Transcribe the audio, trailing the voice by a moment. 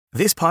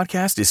This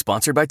podcast is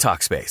sponsored by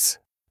Talkspace.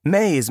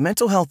 May is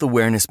Mental Health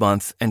Awareness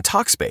Month, and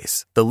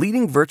Talkspace, the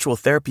leading virtual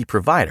therapy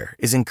provider,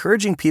 is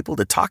encouraging people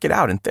to talk it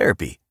out in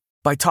therapy.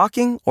 By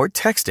talking or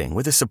texting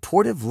with a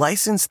supportive,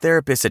 licensed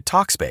therapist at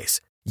Talkspace,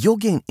 you'll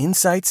gain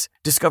insights,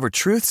 discover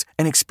truths,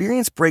 and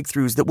experience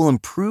breakthroughs that will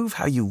improve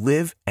how you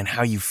live and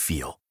how you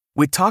feel.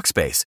 With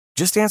Talkspace,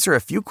 just answer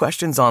a few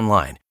questions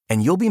online,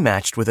 and you'll be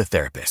matched with a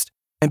therapist.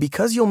 And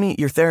because you'll meet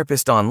your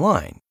therapist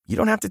online, you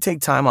don't have to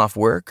take time off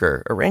work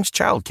or arrange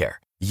childcare.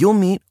 You'll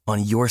meet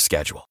on your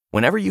schedule,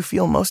 whenever you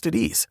feel most at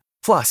ease.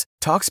 Plus,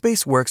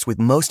 Talkspace works with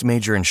most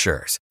major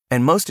insurers,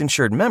 and most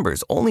insured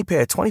members only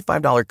pay a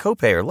 $25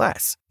 copay or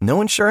less. No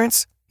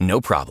insurance?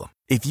 No problem.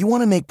 If you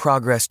want to make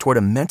progress toward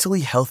a mentally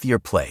healthier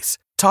place,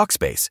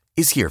 Talkspace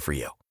is here for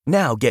you.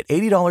 Now get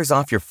 $80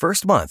 off your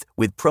first month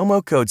with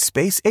promo code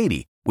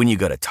SPACE80 when you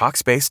go to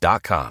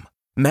Talkspace.com.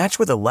 Match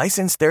with a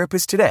licensed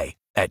therapist today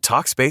at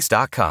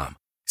Talkspace.com.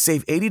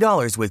 Save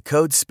 $80 with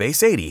code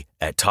SPACE80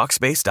 at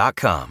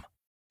Talkspace.com.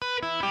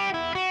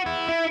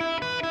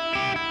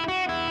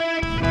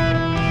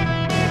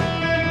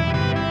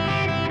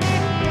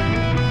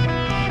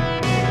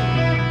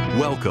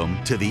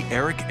 Welcome to the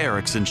Eric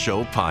Erickson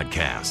Show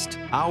podcast,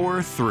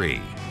 Hour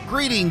 3.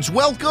 Greetings,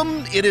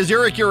 welcome. It is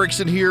Eric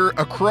Erickson here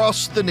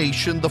across the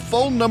nation. The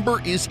phone number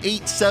is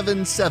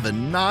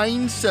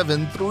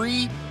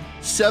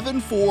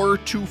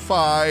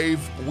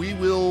 877-973-7425. We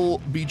will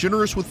be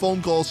generous with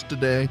phone calls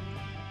today,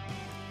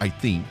 I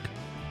think,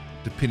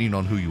 depending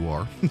on who you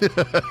are,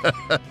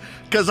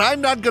 because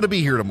I'm not going to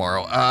be here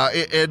tomorrow.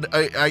 And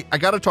I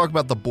got to talk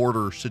about the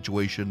border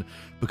situation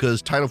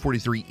because Title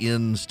 43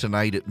 ends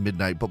tonight at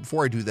midnight. But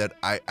before I do that,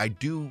 I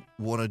do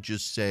want to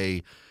just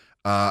say,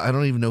 I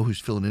don't even know who's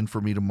filling in for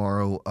me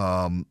tomorrow,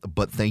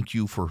 but thank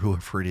you for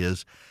whoever it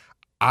is.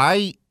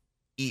 I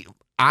am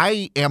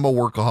a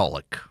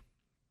workaholic.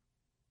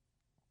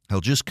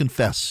 I'll just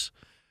confess,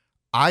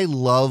 I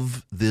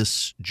love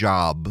this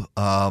job.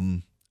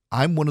 I'm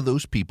one of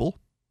those people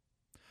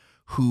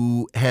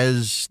who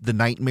has the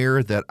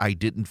nightmare that I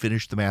didn't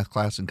finish the math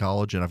class in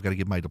college and I've got to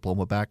get my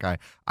diploma back. I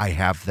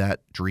have that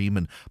dream.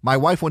 And my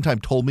wife one time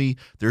told me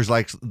there's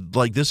like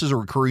this is a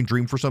recurring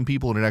dream for some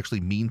people and it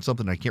actually means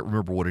something. I can't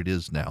remember what it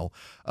is now.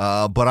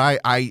 But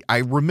I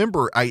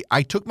remember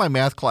I took my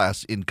math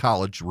class in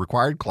college,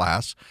 required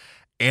class,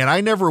 and I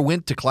never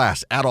went to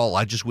class at all.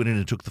 I just went in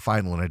and took the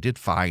final and I did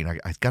fine. I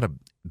got a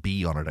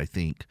B on it, I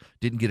think.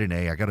 Didn't get an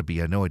A. I got a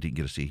B. I know I didn't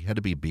get a C. Had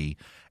to be a B.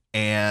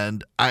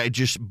 And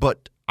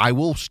I'm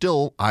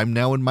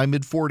now in my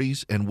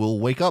mid-40s and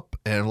will wake up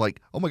and like,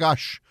 oh my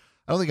gosh,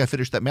 I don't think I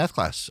finished that math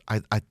class.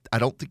 I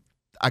don't think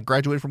I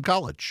graduated from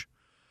college.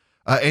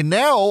 And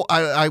now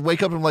I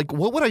wake up and I'm like,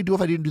 what would I do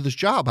if I didn't do this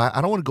job?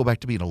 I don't want to go back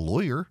to being a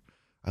lawyer.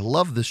 I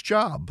love this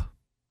job.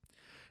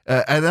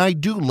 And I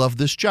do love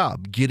this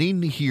job.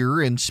 Getting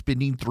here and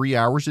spending 3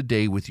 hours a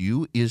day with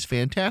you is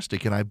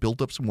fantastic. And I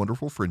built up some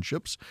wonderful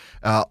friendships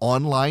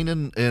online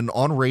and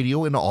on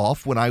radio and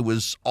off. When I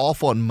was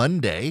off on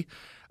Monday,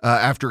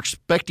 after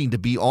expecting to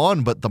be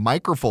on, but the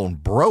microphone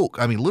broke.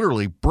 I mean,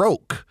 literally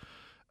broke.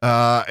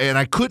 And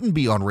I couldn't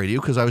be on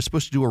radio because I was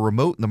supposed to do a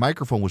remote and the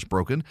microphone was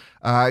broken.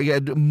 I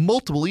had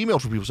multiple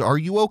emails from people saying, are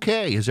you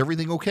okay? Is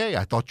everything okay?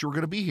 I thought you were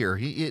going to be here.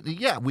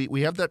 Yeah,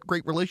 we have that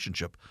great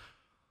relationship.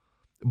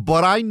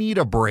 But I need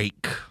a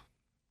break.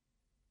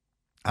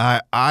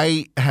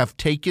 I have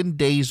taken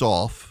days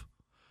off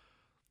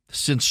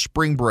since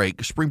spring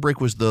break. Spring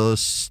break was the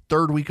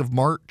third week of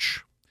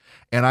March.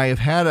 And I have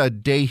had a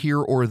day here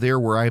or there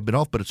where I have been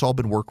off, but it's all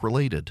been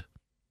work-related.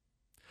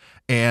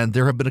 And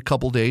there have been a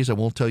couple days, I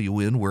won't tell you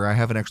when, where I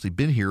haven't actually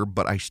been here,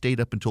 but I stayed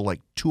up until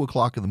like 2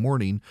 o'clock in the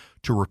morning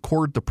to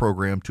record the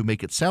program to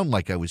make it sound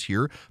like I was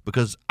here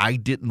because I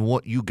didn't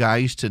want you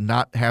guys to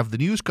not have the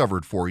news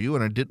covered for you,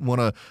 and I didn't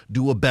want to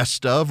do a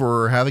best of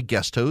or have a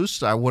guest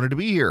host. I wanted to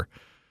be here.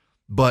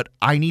 But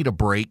I need a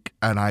break,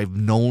 and I've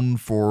known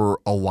for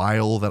a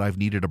while that I've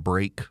needed a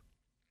break.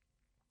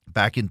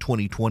 Back in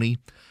 2020,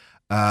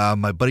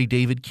 my buddy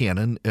David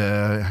Cannon,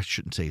 I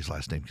shouldn't say his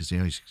last name because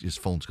his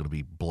phone's going to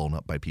be blown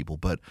up by people,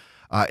 but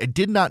I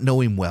did not know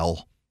him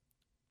well.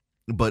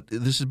 But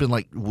this has been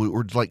like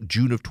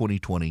June of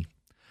 2020.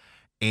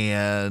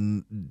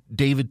 And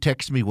David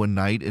texted me one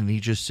night and he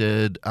just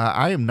said,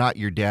 I am not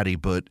your daddy,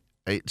 but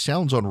it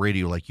sounds on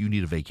radio like you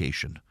need a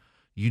vacation.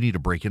 You need a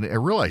break. And I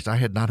realized I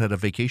had not had a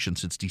vacation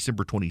since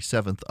December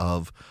 27th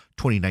of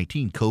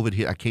 2019. COVID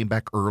hit. I came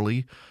back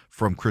early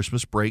from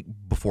Christmas break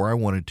before I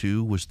wanted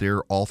to, was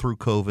there all through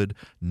COVID,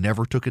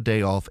 never took a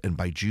day off, and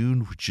by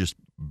June, just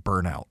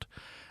burnout.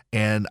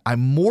 And I'm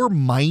more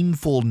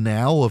mindful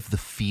now of the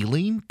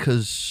feeling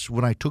because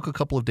when I took a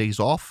couple of days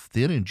off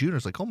then in June, I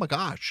was like, oh my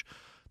gosh,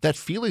 that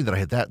feeling that I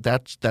had,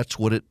 that's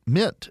what it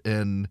meant.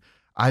 And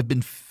I've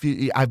been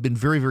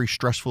very, very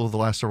stressful the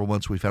last several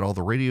months. We've had all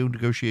the radio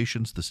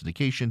negotiations, the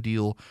syndication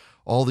deal,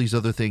 all these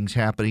other things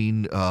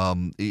happening.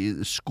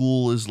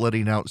 School is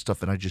letting out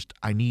stuff, and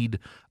I need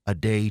a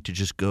day to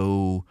just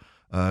go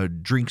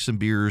drink some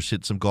beers,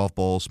 hit some golf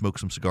balls, smoke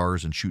some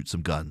cigars, and shoot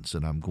some guns.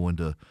 And I'm going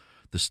to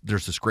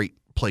there's this great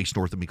place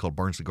north of me called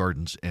Barnsley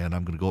Gardens, and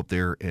I'm going to go up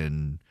there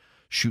and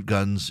shoot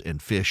guns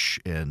and fish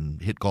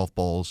and hit golf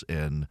balls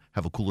and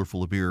have a cooler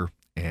full of beer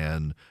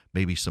and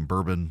maybe some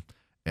bourbon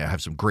and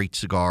have some great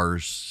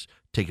cigars.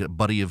 Take a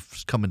buddy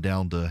of coming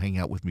down to hang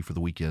out with me for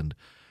the weekend,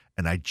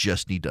 and I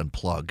just need to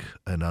unplug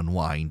and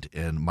unwind.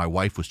 And my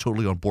wife was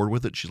totally on board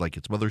with it. She's like,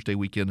 it's Mother's Day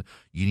weekend.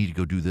 You need to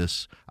go do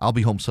this. I'll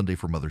be home Sunday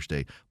for Mother's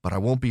Day, but I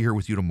won't be here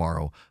with you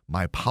tomorrow.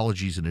 My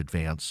apologies in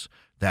advance.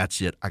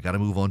 That's it. I got to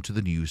move on to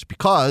the news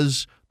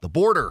because the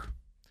border,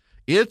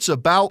 it's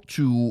about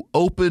to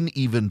open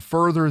even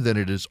further than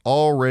it is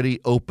already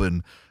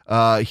open.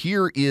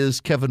 Here is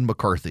Kevin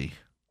McCarthy.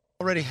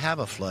 Already have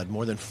a flood.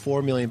 More than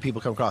 4 million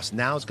people come across.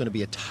 Now it's going to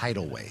be a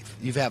tidal wave.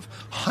 You have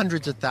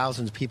hundreds of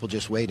thousands of people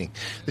just waiting.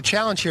 The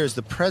challenge here is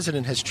the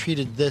president has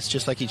treated this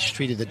just like he's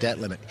treated the debt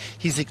limit.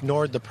 He's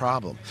ignored the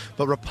problem.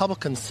 But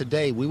Republicans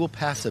today, we will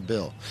pass a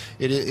bill.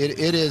 It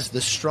is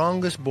the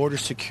strongest border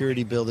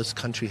security bill this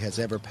country has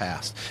ever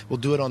passed. We'll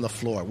do it on the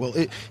floor.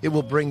 It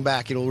will bring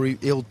back, it'll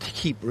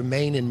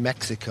remain in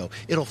Mexico.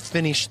 It'll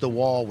finish the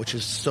wall, which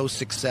is so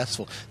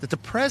successful that the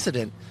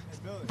president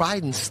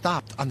Biden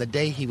stopped on the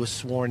day he was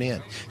sworn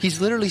in.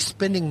 He's literally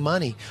spending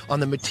money on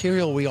the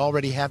material we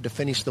already have to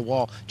finish the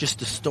wall just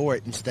to store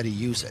it instead of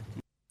use it.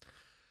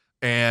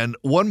 And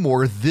one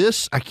more,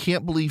 I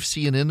can't believe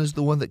CNN is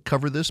the one that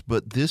covered this,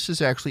 but this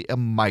is actually a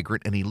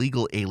migrant, an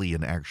illegal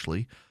alien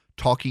actually,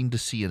 talking to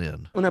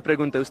CNN. Una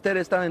pregunta, usted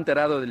estaba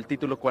enterado del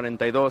título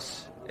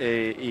 42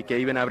 y que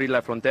iban a abrir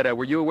la frontera.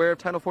 Were you aware of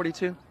Title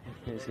 42?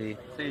 Sí.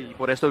 Sí,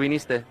 por eso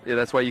viniste.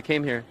 That's why you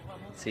came here.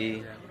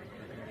 Sí.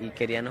 Y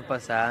queríamos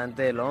pasar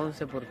antes del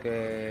 11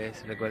 porque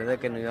se recuerda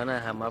que no iban a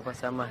dejar más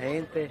pasar más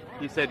gente.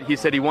 He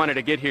said he wanted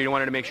to get here. He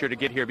wanted to make sure to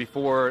get here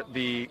before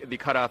the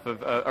cutoff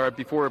of or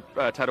before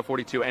Title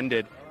 42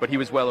 ended. But he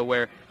was well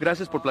aware.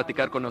 Gracias por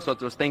platicar con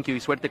nosotros. Thank you. Y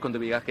suerte con tu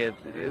viaje.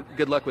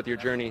 Good luck with your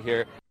journey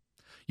here.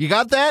 You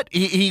got that?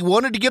 He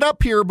wanted to get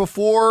up here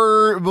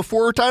before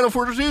Title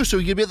 42, so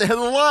he could be at the head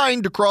of the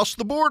line to cross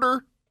the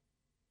border.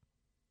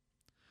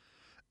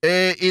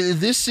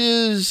 This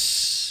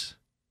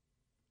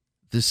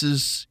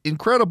is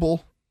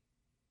incredible.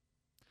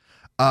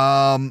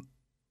 And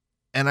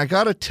I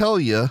got to tell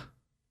you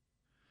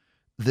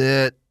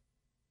that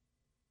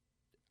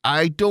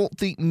I don't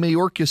think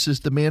Mayorkas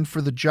is the man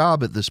for the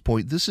job at this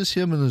point. This is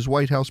him in his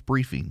White House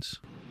briefings.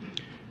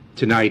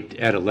 Tonight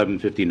at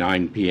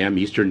 11:59 p.m.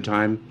 Eastern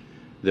Time,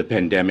 the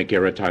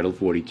pandemic-era Title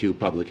 42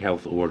 public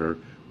health order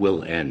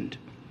will end.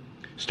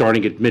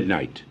 Starting at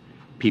midnight,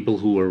 people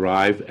who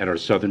arrive at our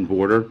southern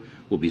border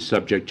will be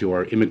subject to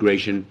our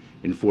immigration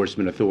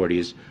enforcement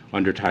authorities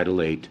under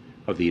Title 8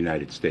 of the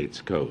United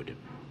States Code.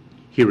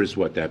 Here is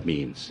what that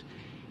means.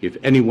 If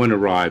anyone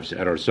arrives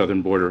at our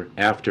southern border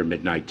after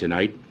midnight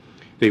tonight,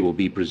 they will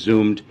be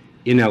presumed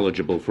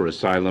ineligible for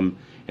asylum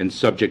and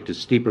subject to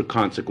steeper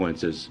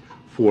consequences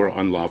for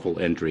unlawful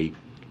entry,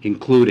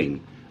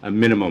 including a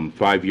minimum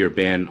 5-year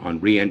ban on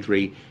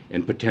re-entry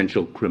and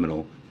potential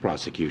criminal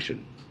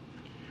prosecution.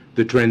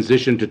 The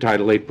transition to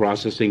Title 8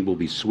 processing will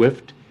be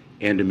swift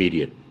and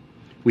immediate.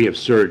 We have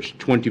surged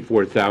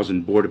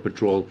 24,000 Border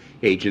Patrol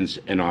agents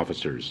and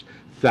officers,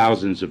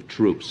 thousands of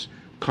troops,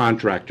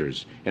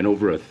 contractors, and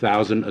over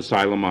 1,000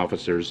 asylum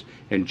officers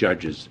and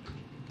judges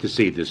to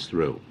see this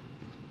through.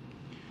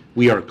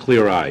 We are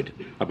clear-eyed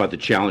about the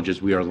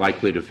challenges we are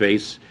likely to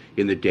face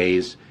in the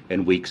days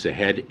and weeks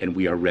ahead, and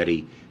we are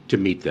ready to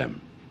meet them.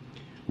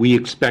 We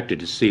expected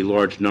to see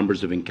large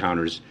numbers of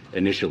encounters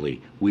initially.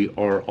 We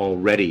are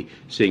already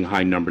seeing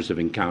high numbers of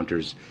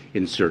encounters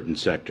in certain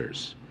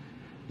sectors.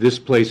 This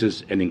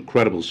places an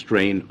incredible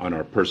strain on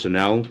our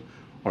personnel,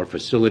 our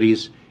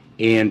facilities,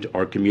 and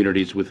our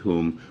communities with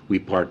whom we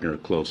partner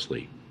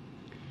closely.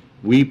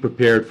 We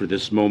prepared for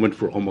this moment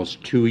for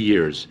almost 2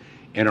 years,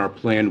 and our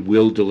plan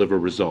will deliver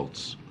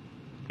results.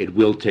 It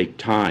will take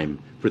time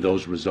for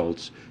those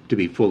results to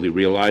be fully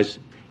realized,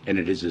 and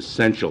it is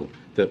essential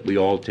that we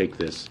all take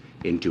this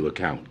into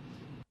account.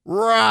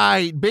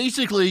 Right.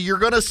 Basically, you're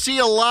going to see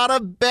a lot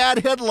of bad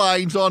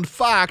headlines on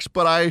Fox,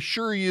 but I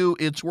assure you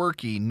it's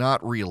working.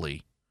 Not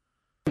really.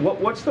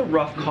 What's the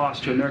rough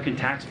cost to American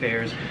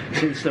taxpayers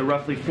since the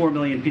roughly 4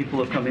 million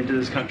people have come into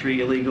this country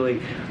illegally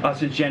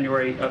since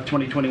January of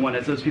 2021,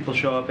 as those people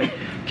show up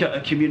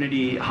at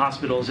community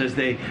hospitals, as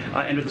they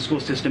enter the school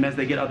system, as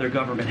they get other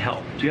government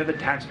help? Do you have a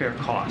taxpayer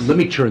cost? Let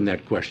me turn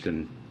that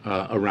question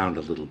around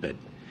a little bit,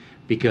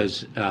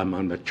 because I'm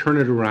going to turn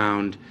it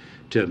around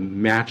to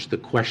match the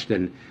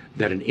question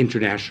that an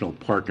international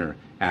partner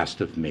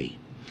asked of me.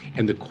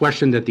 And the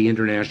question that the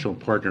international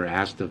partner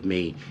asked of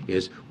me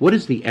is, what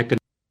is the economic...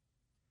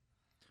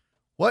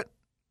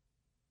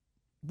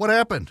 What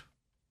happened?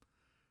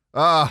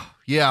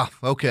 Yeah,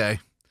 okay.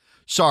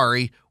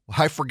 Sorry,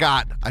 I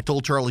forgot. I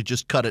told Charlie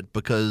just cut it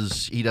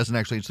because he doesn't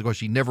actually answer the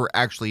question. He never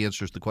actually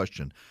answers the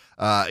question.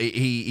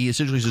 He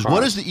essentially says,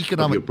 what is the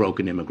economic your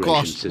broken immigration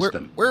cost?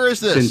 system? Where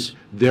is this? Since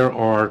there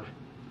are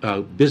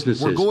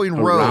businesses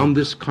around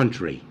this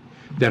country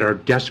that are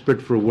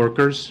desperate for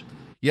workers.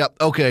 Yep.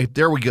 Okay.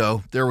 There we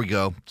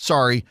go.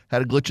 Sorry.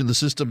 Had a glitch in the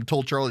system.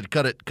 Told Charlie to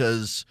cut it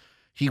because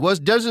he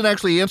doesn't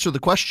actually answer the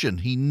question.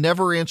 He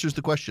never answers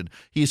the question.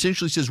 He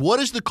essentially says, what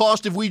is the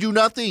cost if we do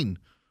nothing?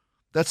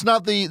 That's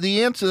not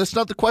the answer. That's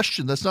not the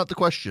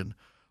question.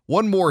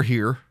 One more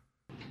here.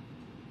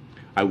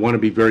 I want to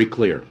be very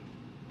clear.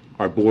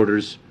 Our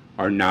borders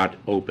are not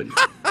open.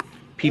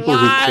 People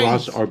who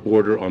cross our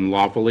border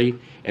unlawfully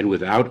and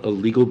without a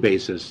legal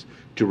basis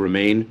to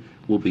remain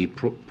will be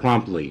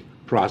promptly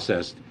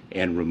processed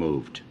and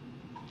removed.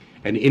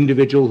 An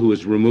individual who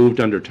is removed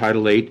under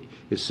Title VIII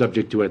is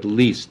subject to at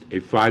least a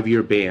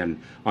 5-year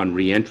ban on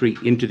re-entry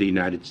into the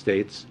United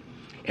States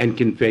and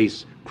can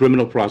face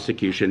criminal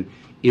prosecution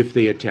if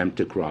they attempt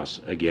to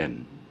cross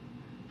again.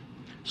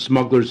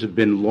 Smugglers have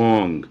been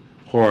long,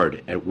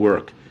 hard at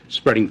work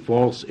spreading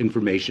false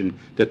information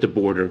that the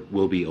border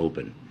will be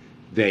open.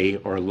 They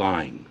are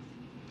lying.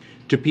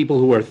 To people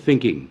who are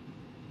thinking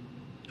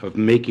of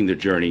making the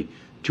journey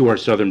to our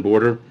southern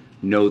border,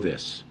 know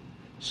this.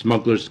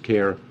 Smugglers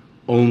care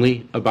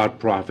only about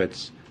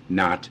profits,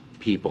 not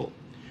people.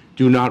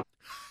 Do not.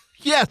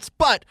 Yes,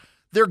 but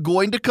they're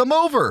going to come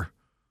over.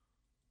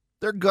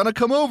 They're going to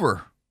come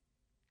over.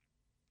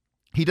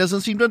 He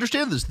doesn't seem to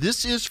understand this.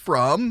 This is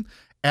from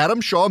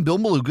Adam Shaw and Bill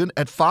Malugin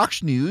at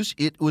Fox News.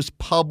 It was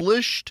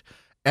published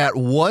at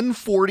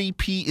 1:40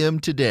 p.m.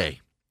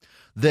 today.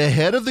 The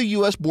head of the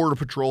U.S. Border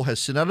Patrol has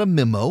sent out a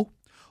memo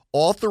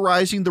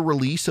authorizing the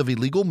release of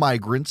illegal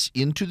migrants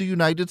into the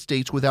United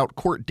States without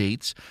court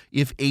dates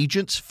if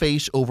agents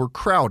face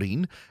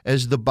overcrowding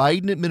as the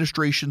Biden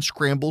administration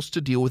scrambles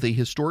to deal with a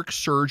historic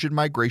surge in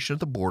migration at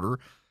the border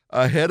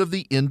ahead of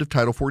the end of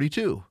Title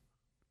 42.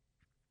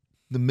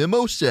 The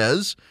memo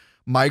says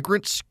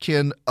migrants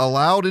can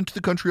allowed into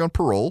the country on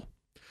parole,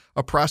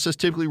 a process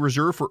typically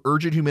reserved for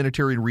urgent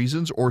humanitarian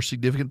reasons or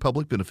significant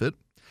public benefit,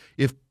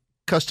 if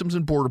Customs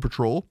and Border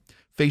Patrol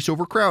face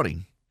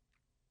overcrowding.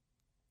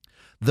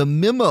 The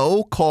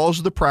memo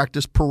calls the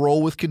practice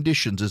parole with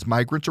conditions, as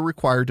migrants are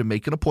required to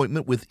make an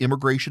appointment with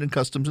Immigration and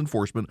Customs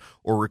Enforcement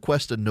or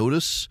request a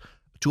notice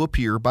to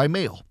appear by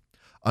mail.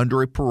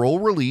 Under a parole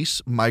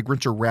release,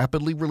 migrants are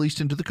rapidly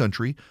released into the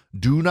country,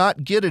 do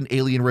not get an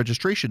alien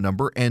registration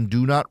number, and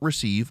do not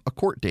receive a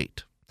court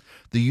date.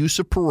 The use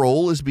of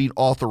parole is being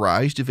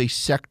authorized if a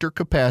sector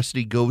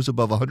capacity goes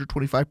above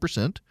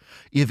 125%,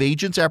 if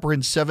agents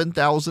apprehend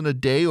 7,000 a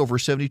day over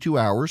 72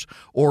 hours,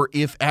 or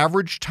if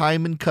average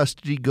time in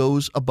custody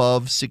goes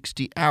above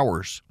 60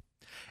 hours.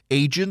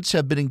 Agents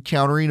have been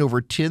encountering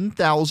over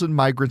 10,000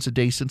 migrants a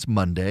day since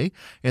Monday,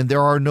 and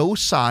there are no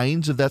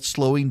signs of that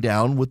slowing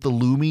down with the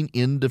looming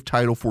end of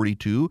Title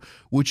 42,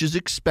 which is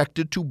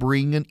expected to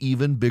bring an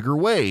even bigger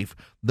wave.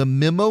 The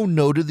memo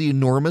noted the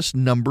enormous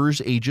numbers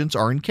agents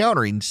are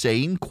encountering,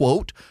 saying,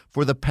 quote,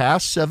 for the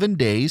past 7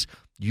 days,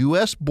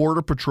 U.S.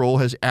 Border Patrol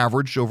has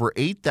averaged over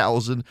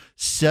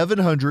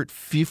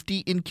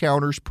 8,750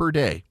 encounters per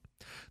day.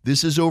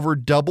 This is over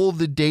double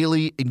the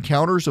daily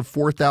encounters of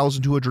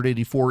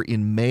 4,284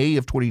 in May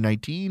of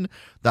 2019,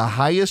 the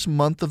highest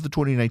month of the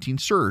 2019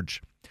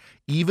 surge.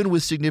 Even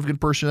with significant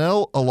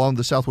personnel along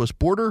the southwest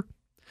border,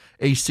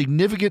 a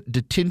significant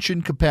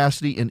detention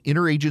capacity and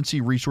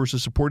interagency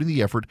resources supporting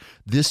the effort,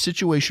 this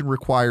situation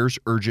requires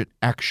urgent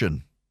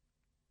action.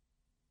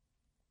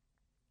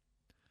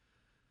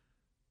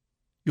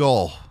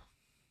 Y'all,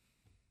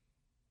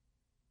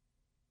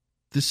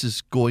 this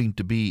is going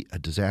to be a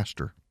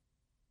disaster.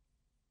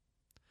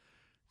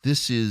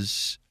 This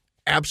is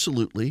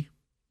absolutely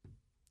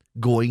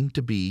going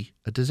to be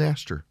a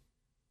disaster.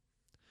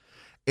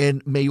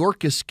 And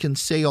Mayorkas can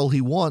say all he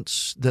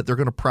wants that they're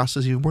going to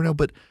process even more now,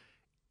 but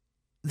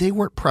they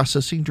weren't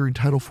processing during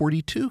Title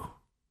 42,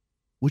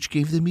 which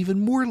gave them even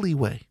more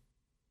leeway.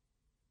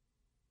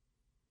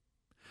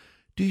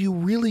 Do you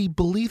really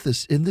believe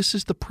this? And this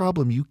is the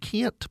problem. You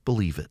can't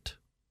believe it.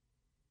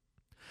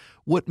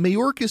 What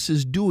Mayorkas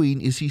is doing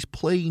is he's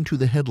playing to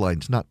the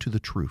headlines, not to the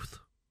truth.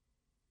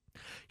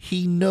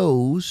 He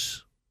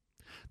knows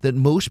that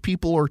most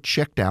people are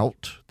checked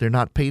out. They're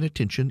not paying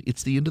attention.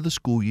 It's the end of the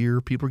school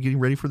year. People are getting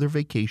ready for their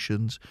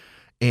vacations.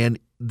 And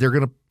they're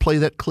going to play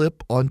that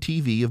clip on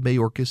TV of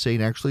Mayorkas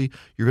saying, actually,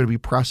 you're going to be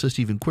processed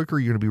even quicker.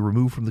 You're going to be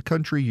removed from the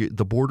country.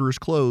 The border is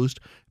closed.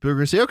 People are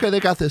going to say, okay, they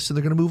got this. And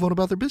they're going to move on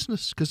about their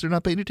business because they're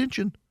not paying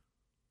attention.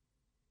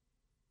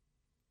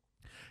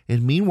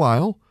 And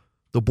meanwhile,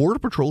 the Border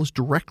Patrol is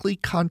directly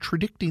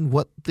contradicting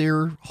what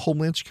their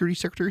Homeland Security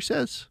Secretary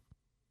says.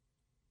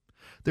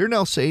 They're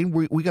now saying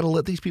we got to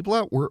let these people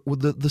out.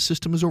 The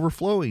system is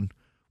overflowing.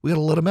 We got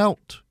to let them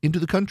out into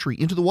the country,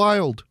 into the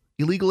wild,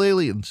 illegal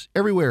aliens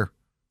everywhere.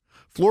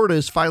 Florida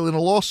is filing a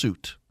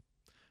lawsuit.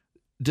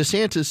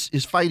 DeSantis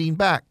is fighting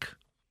back.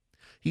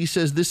 He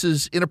says this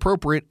is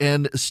inappropriate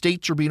and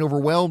states are being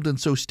overwhelmed, and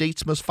so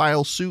states must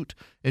file suit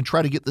and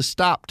try to get this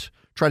stopped,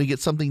 try to get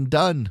something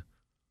done.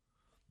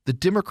 The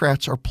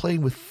Democrats are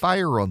playing with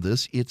fire on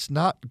this. It's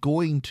not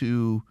going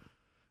to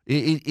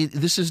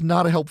this is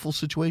not a helpful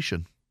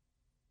situation.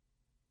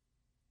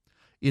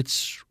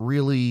 It's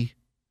really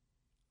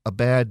a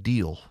bad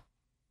deal.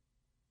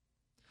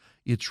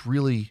 It's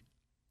really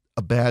a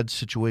a bad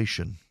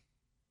situation.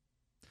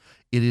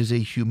 It is a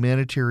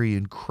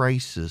humanitarian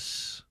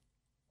crisis.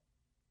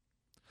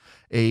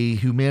 A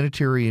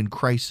humanitarian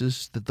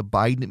crisis that the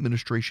Biden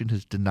administration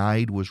has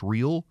denied was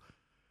real,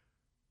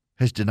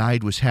 has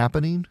denied was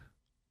happening,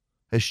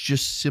 has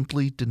just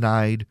simply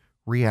denied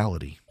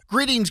reality.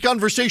 Greetings,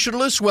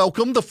 conversationalists.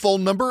 Welcome. The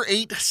phone number,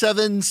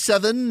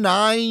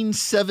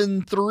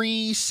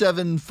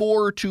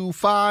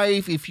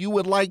 877-973-7425. If you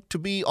would like to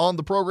be on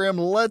the program,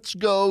 let's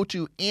go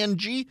to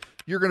Angie.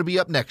 You're going to be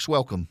up next.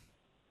 Welcome.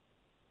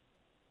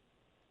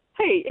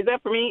 Hey, is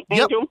that for me,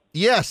 Angel? Yep.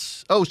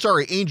 Yes. Oh,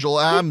 sorry, Angel.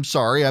 I'm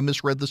sorry. I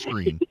misread the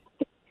screen.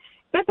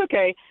 That's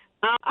okay.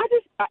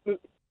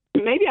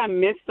 Maybe I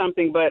missed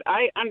something, but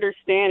I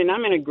understand, and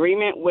I'm in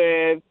agreement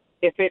with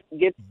if it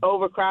gets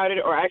overcrowded,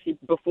 or actually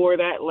before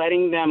that,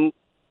 letting them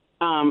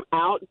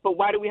out. But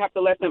why do we have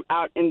to let them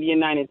out in the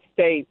United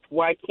States?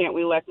 Why can't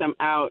we let them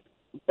out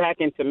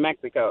back into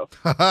Mexico?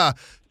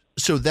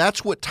 So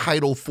that's what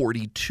Title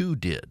 42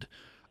 did.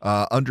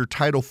 Under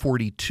Title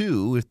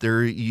 42, if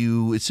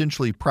you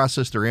essentially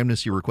process their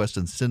amnesty request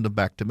and send them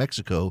back to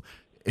Mexico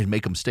and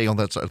make them stay on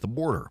that side of the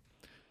border.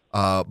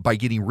 By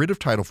getting rid of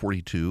Title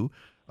 42,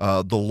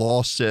 the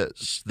law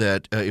says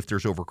that if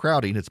there's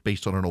overcrowding, it's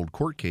based on an old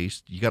court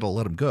case, you got to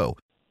let them go.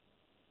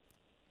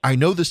 I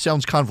know this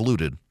sounds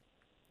convoluted,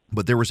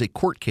 but there was a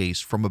court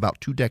case from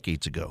about 2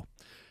 decades ago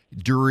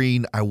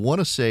during, I want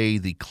to say,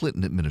 the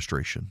Clinton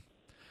administration.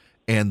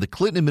 And the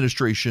Clinton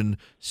administration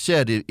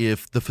said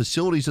if the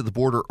facilities at the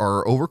border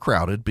are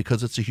overcrowded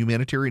because it's a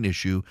humanitarian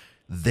issue,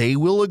 they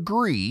will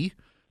agree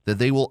that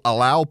they will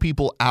allow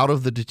people out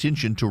of the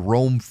detention to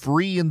roam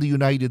free in the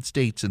United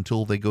States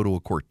until they go to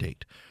a court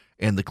date.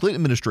 And the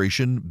Clinton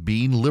administration,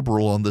 being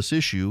liberal on this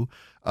issue,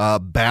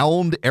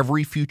 bound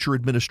every future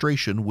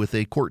administration with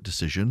a court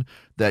decision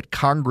that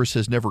Congress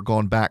has never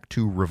gone back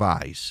to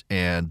revise.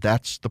 And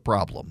that's the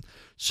problem.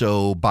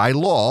 So by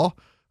law,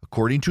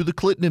 according to the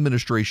Clinton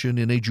administration,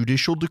 in a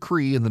judicial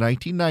decree in the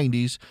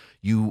 1990s,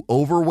 you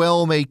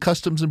overwhelm a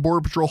Customs and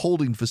Border Patrol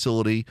holding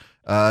facility,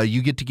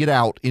 you get to get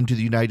out into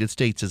the United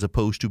States as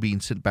opposed to being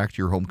sent back to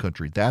your home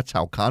country. That's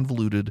how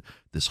convoluted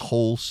this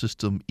whole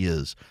system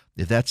is.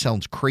 If that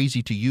sounds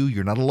crazy to you,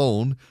 you're not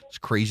alone. It's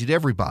crazy to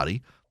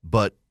everybody,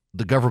 but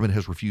the government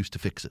has refused to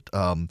fix it.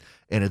 And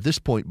at this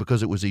point,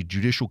 because it was a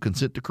judicial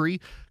consent decree,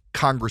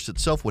 Congress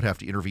itself would have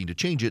to intervene to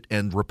change it,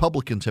 and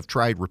Republicans have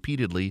tried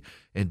repeatedly,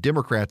 and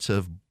Democrats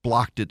have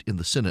blocked it in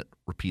the Senate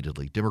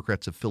repeatedly.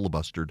 Democrats have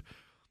filibustered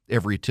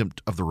every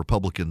attempt of the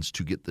Republicans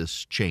to get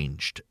this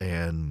changed,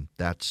 and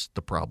that's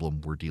the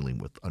problem we're dealing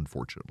with,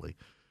 unfortunately.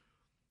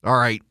 All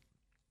right,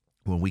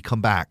 when we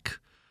come back,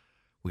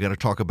 we got to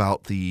talk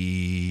about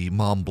the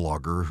mom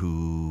blogger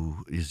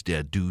who is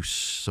dead. Deuce,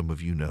 some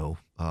of you know.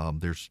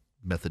 There's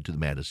method to the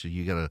madness, so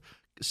you got to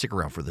stick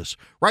around for this.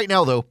 Right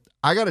now, though,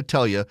 I got to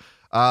tell you,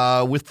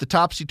 with the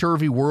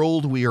topsy-turvy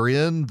world we are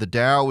in, the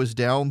Dow is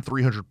down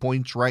 300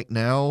 points right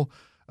now.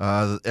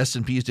 The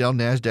S&P is down,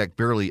 NASDAQ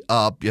barely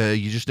up.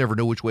 You just never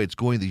know which way it's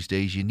going these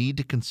days. You need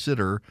to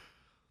consider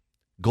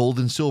gold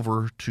and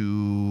silver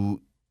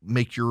to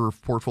make your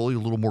portfolio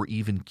a little more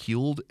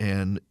even-keeled,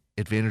 and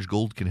Advantage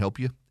Gold can help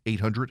you.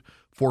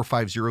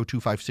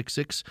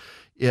 800-450-2566.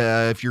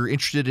 If you're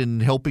interested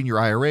in helping your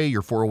IRA,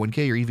 your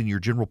 401k, or even your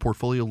general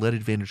portfolio, let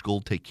Advantage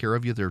Gold take care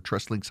of you. They're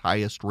TrustLink's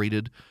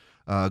highest-rated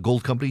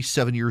gold company,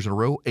 7 years in a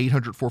row.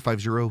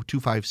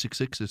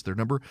 800-450-2566 is their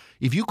number.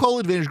 If you call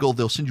Advantage Gold,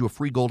 they'll send you a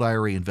free gold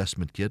IRA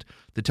investment kit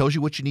that tells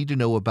you what you need to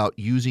know about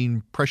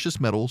using precious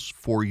metals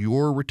for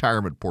your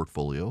retirement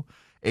portfolio.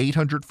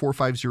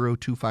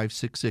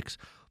 800-450-2566.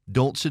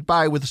 Don't sit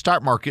by with the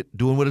stock market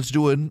doing what it's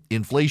doing.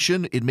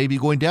 Inflation, it may be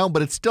going down,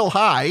 but it's still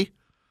high.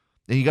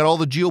 And you got all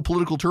the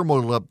geopolitical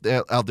turmoil out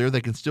there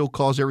that can still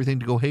cause everything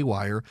to go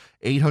haywire.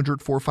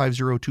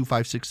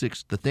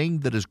 800-450-2566. The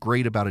thing that is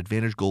great about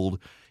Advantage Gold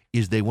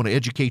is they want to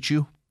educate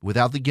you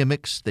without the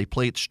gimmicks. They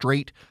play it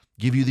straight,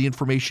 give you the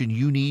information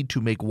you need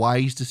to make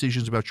wise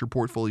decisions about your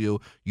portfolio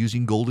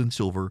using gold and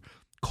silver.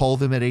 Call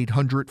them at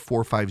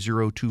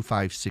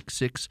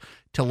 800-450-2566.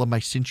 Tell them I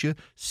sent you.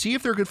 See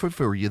if they're good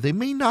for you. They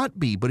may not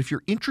be, but if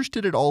you're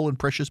interested at all in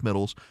precious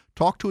metals,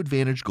 talk to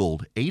Advantage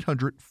Gold.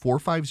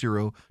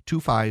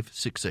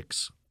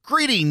 800-450-2566.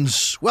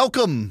 Greetings.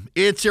 Welcome.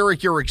 It's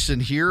Erick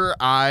Erickson here.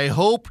 I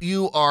hope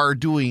you are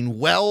doing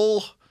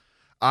well.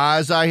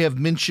 As I have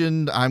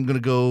mentioned, I'm going to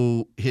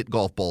go hit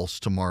golf balls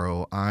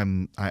tomorrow. I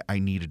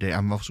need a day.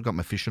 I've also got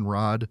my fishing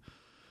rod.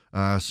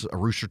 A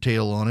rooster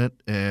tail on it,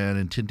 and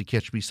intend to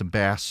catch me some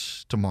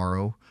bass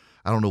tomorrow.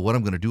 I don't know what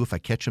I'm going to do if I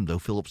catch them, though.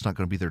 Philip's not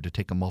going to be there to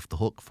take them off the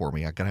hook for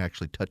me. I got to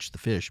actually touch the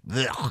fish.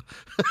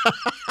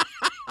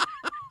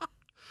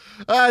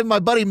 My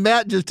buddy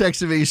Matt just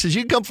texted me. He says,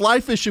 you can come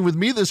fly fishing with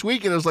me this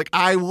weekend. I was like,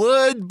 I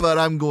would, but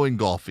I'm going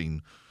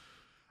golfing.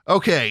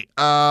 Okay.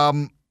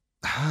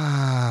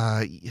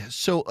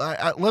 So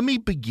let me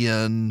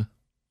begin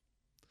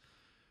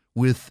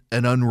with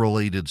an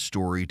unrelated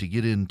story to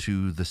get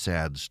into the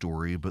sad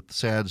story. But the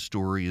sad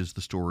story is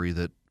the story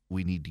that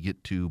we need to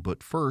get to.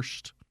 But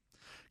first,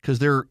 because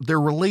they're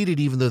related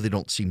even though they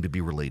don't seem to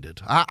be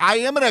related. I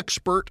am an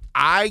expert.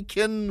 I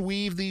can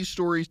weave these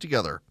stories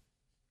together.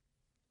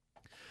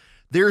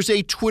 There's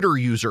a Twitter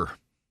user,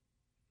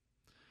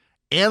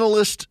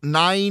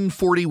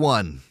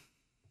 Analyst941.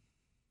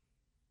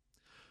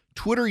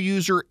 Twitter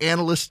user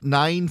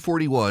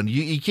Analyst941.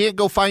 You can't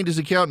go find his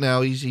account now.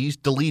 He's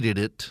deleted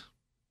it.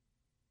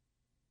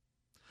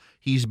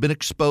 He's been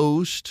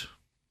exposed.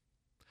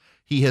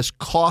 He has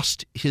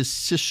cost his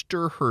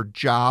sister her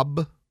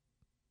job.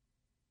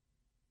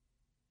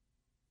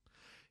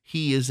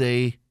 He is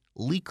a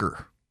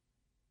leaker.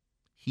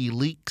 He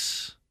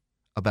leaks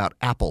about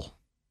Apple.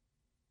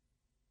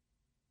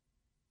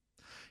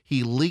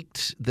 He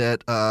leaked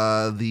that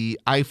the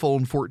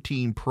iPhone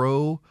 14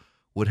 Pro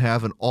would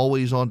have an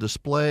always-on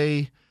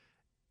display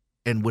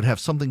and would have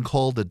something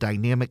called a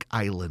dynamic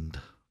island.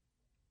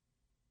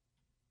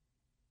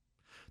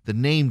 The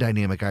name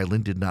Dynamic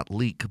Island did not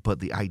leak, but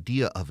the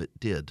idea of it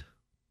did.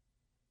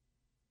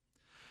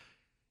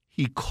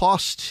 He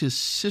cost his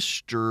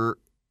sister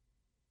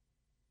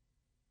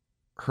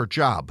her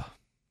job.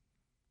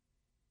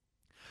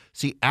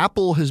 See,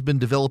 Apple has been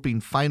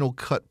developing Final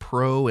Cut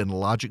Pro and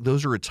Logic.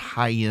 Those are its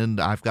high-end.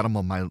 I've got them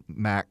on my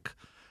Mac.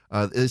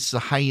 It's a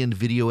high-end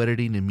video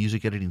editing and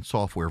music editing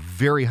software,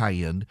 very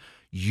high-end,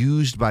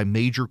 used by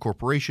major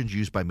corporations,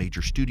 used by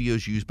major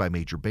studios, used by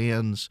major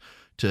bands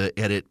to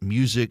edit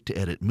music, to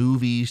edit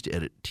movies, to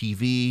edit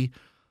TV.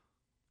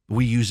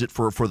 We use it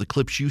for the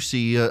clips you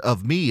see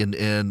of me.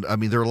 And I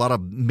mean, there are a lot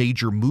of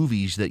major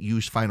movies that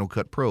use Final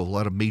Cut Pro, a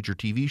lot of major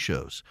TV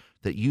shows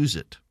that use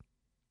it.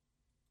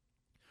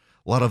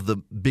 A lot of the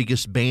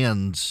biggest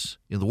bands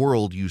in the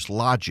world use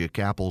Logic,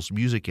 Apple's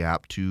music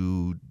app,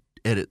 to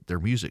edit their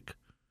music.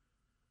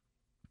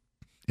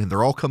 And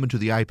they're all coming to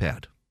the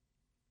iPad.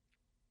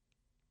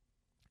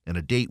 And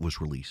a date was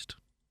released.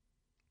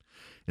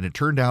 And it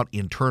turned out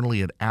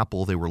internally at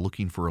Apple they were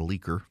looking for a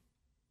leaker.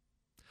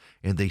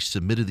 And they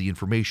submitted the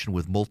information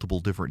with multiple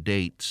different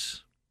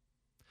dates.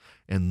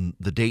 And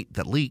the date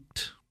that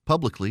leaked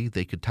publicly,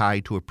 they could tie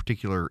to a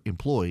particular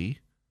employee.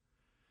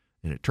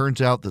 And it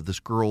turns out that this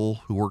girl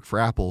who worked for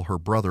Apple, her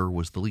brother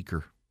was the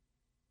leaker.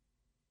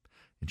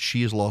 And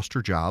she has lost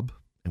her job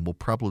and will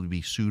probably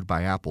be sued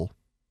by Apple.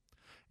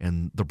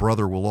 And the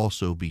brother will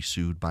also be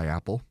sued by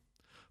Apple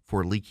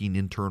for leaking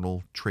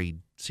internal trade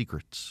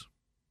secrets.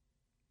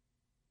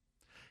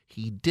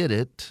 He did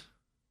it,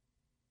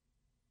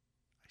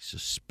 I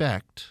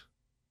suspect,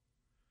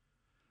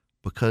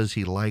 because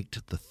he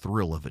liked the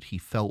thrill of it. He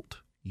felt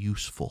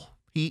useful.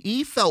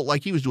 He felt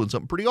like he was doing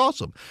something pretty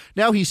awesome.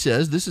 Now he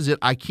says, this is it.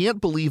 I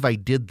can't believe I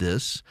did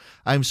this.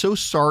 I'm so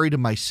sorry to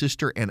my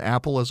sister and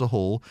Apple as a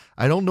whole.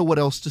 I don't know what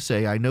else to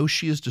say. I know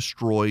she is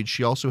destroyed.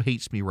 She also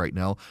hates me right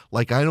now.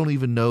 Like I don't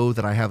even know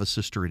that I have a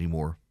sister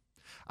anymore.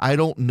 I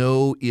don't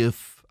know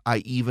if I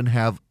even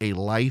have a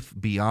life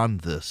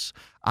beyond this.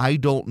 I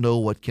don't know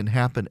what can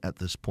happen at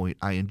this point.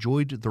 I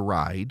enjoyed the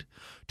ride.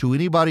 To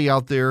anybody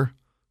out there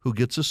who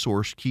gets a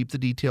source, keep the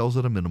details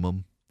at a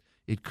minimum.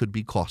 It could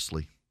be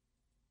costly.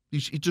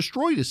 He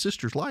destroyed his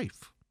sister's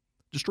life,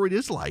 destroyed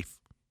his life.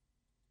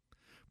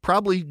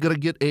 Probably going to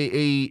get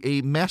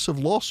a massive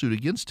lawsuit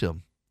against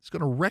him. It's going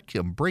to wreck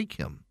him, break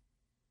him.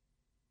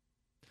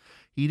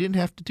 He didn't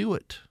have to do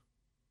it.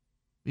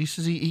 He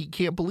says he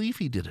can't believe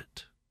he did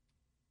it.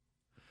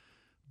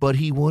 But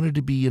he wanted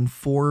to be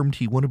informed.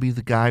 He wanted to be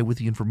the guy with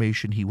the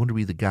information. He wanted to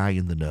be the guy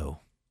in the know.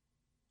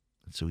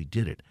 And so he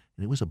did it.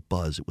 And it was a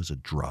buzz. It was a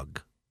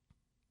drug.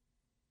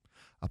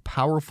 A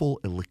powerful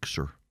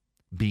elixir,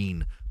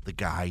 being the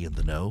guy in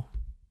the know,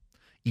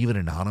 even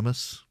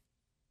anonymous.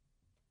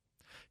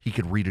 He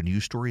could read a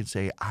news story and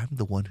say, I'm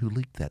the one who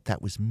leaked that.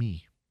 That was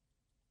me.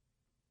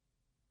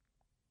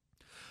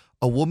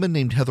 A woman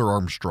named Heather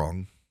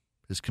Armstrong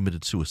has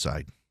committed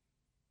suicide.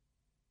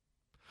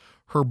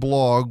 Her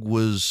blog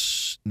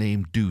was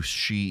named Deuce.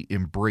 She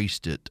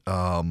embraced it.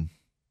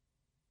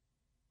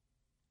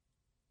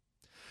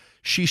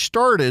 She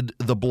started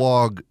the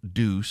blog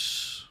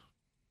Deuce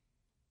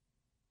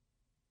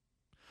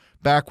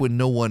back when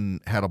no one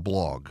had a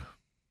blog.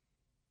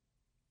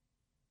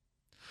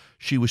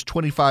 She was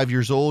 25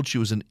 years old. She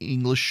was an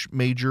English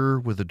major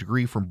with a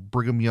degree from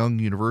Brigham Young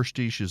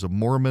University. She's a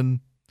Mormon,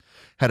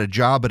 had a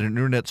job at an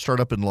internet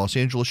startup in Los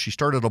Angeles. She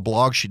started a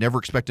blog. She never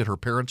expected her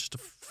parents to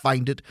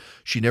find it.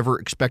 She never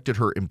expected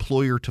her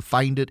employer to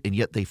find it, and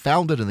yet they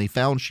found it, and they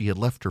found she had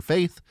left her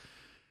faith.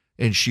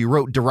 And she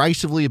wrote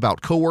derisively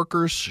about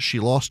coworkers. She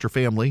lost her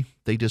family.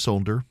 They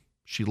disowned her.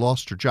 She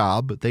lost her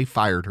job, but they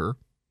fired her.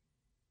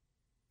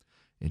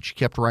 And she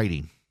kept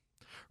writing.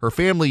 Her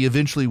family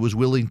eventually was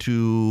willing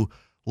to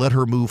let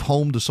her move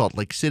home to Salt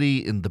Lake City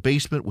in the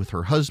basement with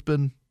her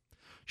husband.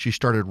 She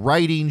started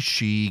writing.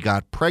 She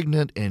got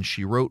pregnant, and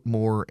she wrote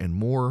more and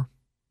more.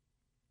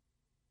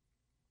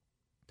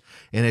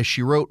 And as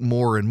she wrote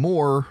more and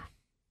more,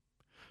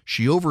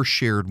 she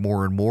overshared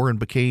more and more and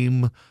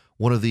became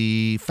one of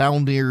the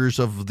founders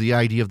of the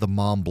idea of the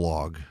mom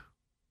blog.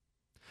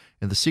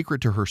 And the secret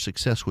to her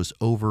success was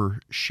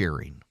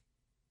oversharing.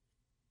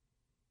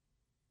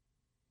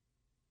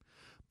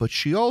 But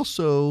she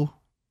also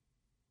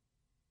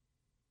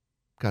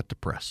got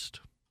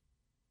depressed.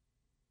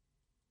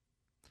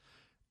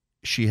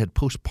 She had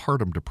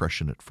postpartum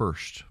depression at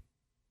first,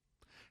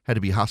 had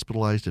to be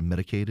hospitalized and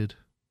medicated.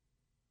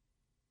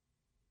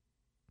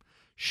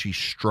 She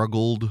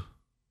struggled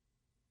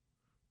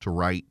to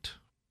write.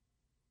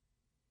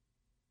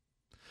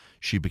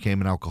 She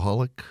became an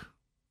alcoholic.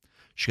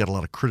 She got a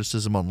lot of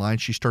criticism online.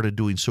 She started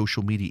doing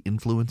social media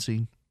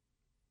influencing.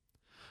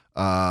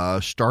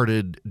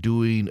 Started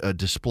doing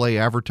display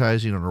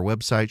advertising on her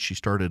website. She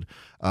started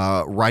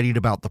writing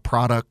about the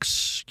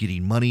products,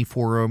 getting money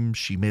for them.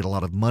 She made a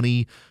lot of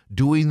money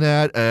doing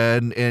that,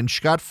 and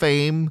she got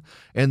fame.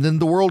 And then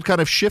the world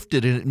kind of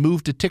shifted, and it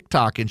moved to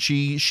TikTok. And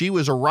she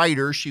was a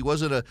writer. She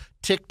wasn't a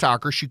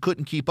TikToker. She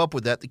couldn't keep up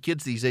with that. The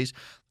kids these days,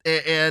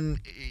 and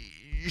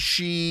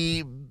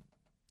she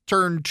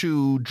turned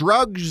to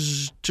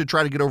drugs to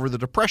try to get over the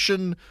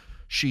depression.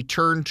 She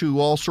turned to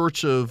all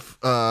sorts of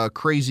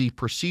crazy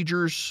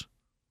procedures.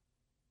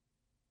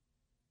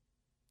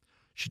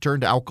 She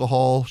turned to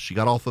alcohol. She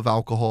got off of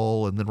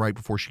alcohol, and then right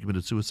before she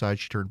committed suicide,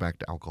 she turned back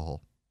to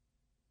alcohol.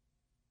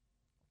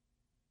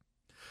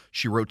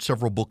 She wrote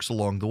several books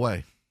along the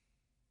way.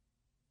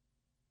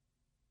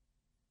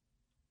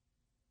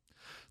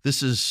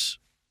 This is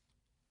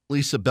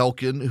Lisa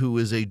Belkin, who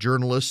is a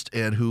journalist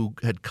and who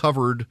had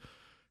covered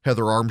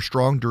Heather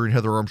Armstrong during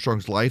Heather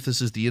Armstrong's life.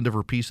 This is the end of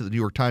her piece at the New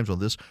York Times on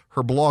this.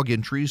 Her blog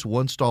entries,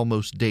 once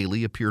almost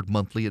daily, appeared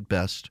monthly at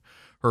best.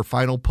 Her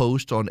final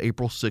post on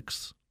April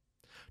 6th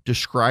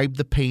described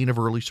the pain of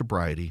early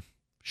sobriety.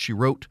 She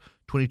wrote,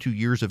 22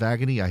 years of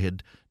agony I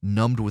had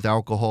numbed with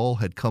alcohol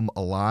had come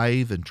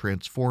alive and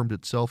transformed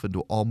itself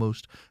into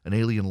almost an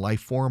alien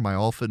life form. I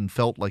often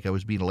felt like I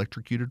was being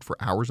electrocuted for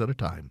hours at a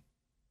time.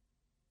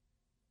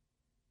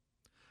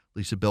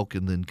 Lisa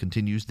Belkin then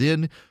continues,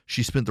 then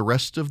she spent the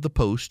rest of the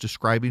post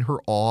describing her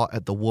awe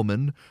at the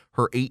woman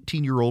her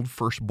 18-year-old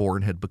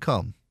firstborn had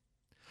become.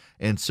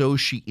 And so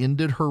she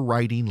ended her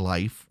writing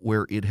life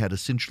where it had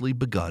essentially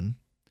begun,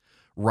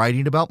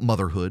 writing about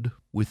motherhood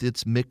with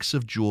its mix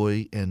of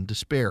joy and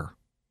despair.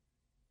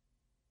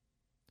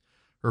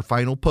 Her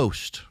final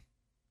post,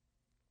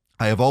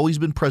 I have always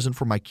been present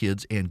for my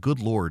kids, and good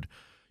Lord,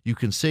 you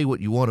can say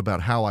what you want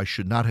about how I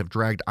should not have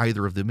dragged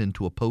either of them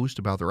into a post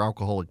about their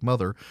alcoholic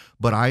mother,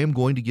 but I am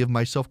going to give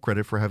myself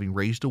credit for having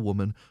raised a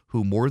woman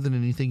who, more than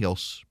anything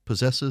else,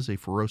 possesses a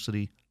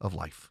ferocity of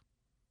life.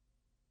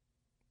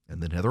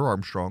 And then Heather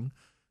Armstrong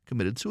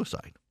committed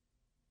suicide.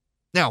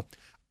 Now,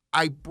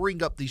 I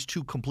bring up these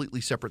two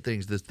completely separate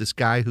things. This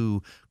guy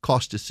who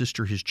cost his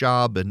sister his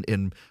job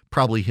and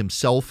probably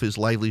himself his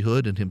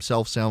livelihood, and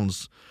himself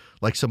sounds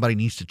like somebody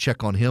needs to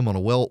check on him on a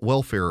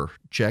welfare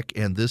check,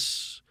 and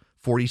this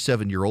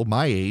 47-year-old,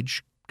 my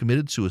age,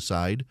 committed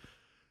suicide,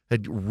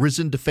 had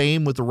risen to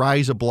fame with the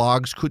rise of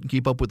blogs, couldn't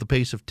keep up with the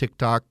pace of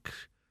TikTok,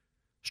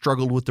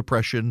 struggled with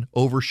depression,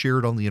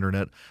 overshared on the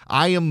internet.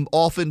 I am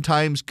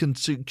oftentimes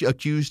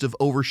accused of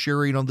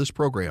oversharing on this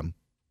program.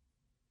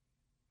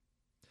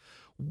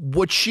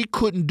 What she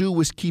couldn't do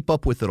was keep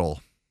up with it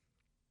all.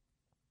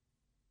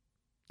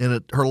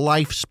 And her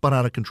life spun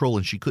out of control,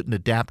 and she couldn't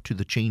adapt to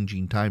the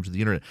changing times of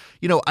the internet.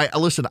 You know,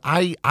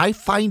 I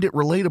find it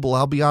relatable,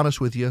 I'll be honest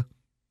with you.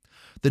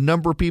 The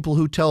number of people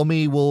who tell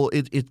me, well,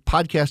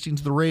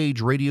 podcasting's the rage,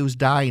 radio's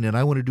dying, and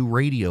I want to do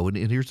radio. And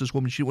here's this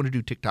woman, she didn't want to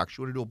do TikTok,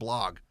 she wanted to do a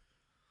blog.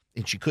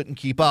 And she couldn't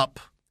keep up.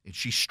 And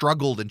she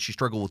struggled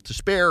with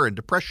despair and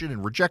depression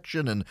and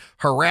rejection and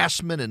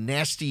harassment and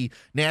nasty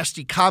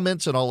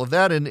comments and all of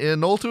that.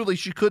 And ultimately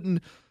she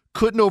couldn't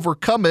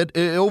overcome it,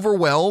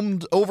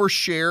 overwhelmed,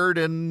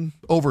 overshared, and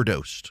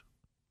overdosed.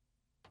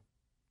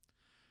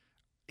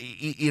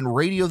 In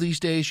radio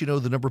these days, you know,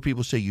 the number of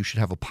people say you should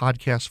have a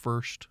podcast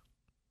first.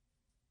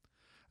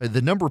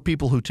 The number of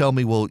people who tell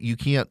me, well, you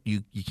can't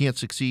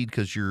succeed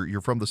because you're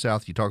from the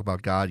South, you talk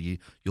about God,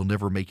 you'll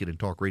never make it in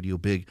talk radio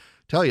big.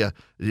 Tell you,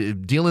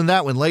 dealing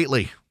that one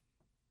lately.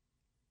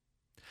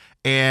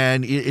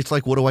 And it's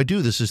like, what do I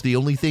do? This is the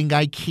only thing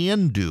I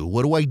can do.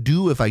 What do I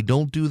do if I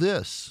don't do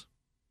this?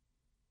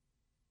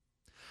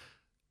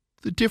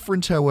 The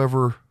difference,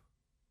 however,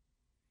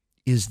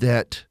 is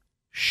that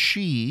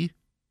she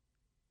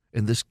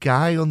and this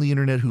guy on the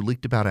internet who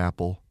leaked about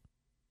Apple,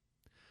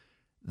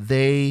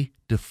 they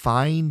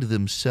defined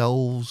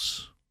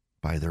themselves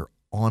by their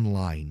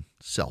online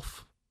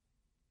self.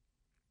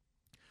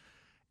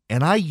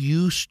 And I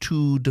used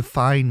to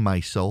define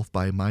myself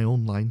by my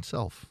online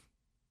self.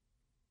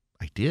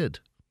 I did.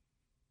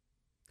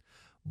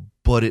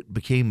 But it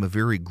became a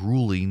very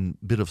grueling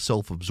bit of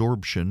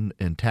self-absorption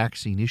and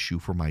taxing issue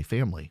for my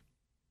family.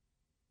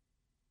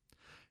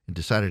 And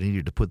decided I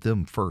needed to put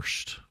them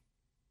first.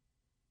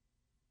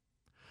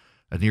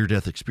 A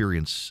near-death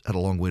experience had a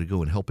long way to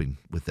go in helping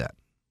with that.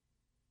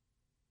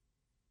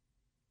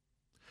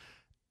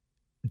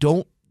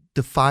 Don't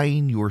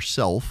define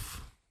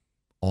yourself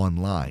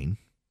online,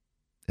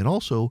 and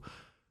also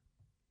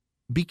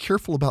be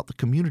careful about the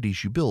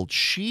communities you build.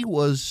 She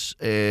was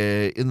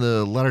in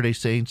the Latter-day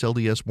Saints,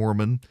 LDS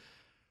Mormon,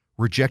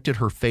 rejected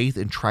her faith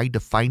and tried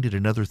to find it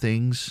in other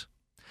things,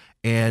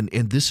 And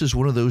this is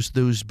one of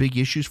those big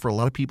issues for a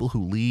lot of people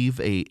who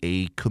leave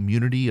a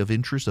community of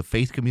interest, a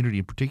faith community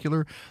in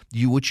particular.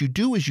 What you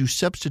do is you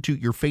substitute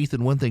your faith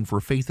in one thing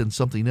for faith in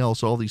something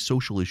else, all these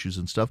social issues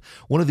and stuff.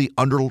 One of the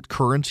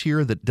undercurrents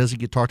here that doesn't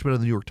get talked about in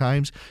the New York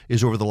Times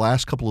is over the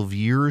last couple of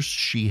years,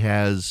 she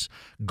has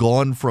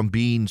gone from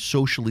being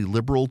socially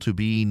liberal to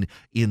being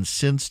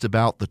incensed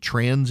about the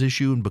trans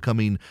issue and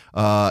becoming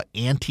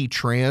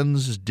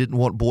anti-trans, didn't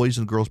want boys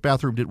in the girls'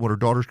 bathroom, didn't want her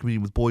daughters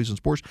competing with boys in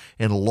sports,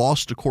 and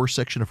lost a core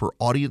section of her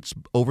audience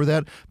over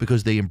that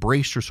because they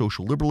embraced her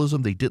social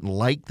liberalism. They didn't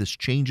like this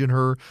change in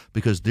her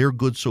because they're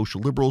good social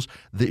liberals.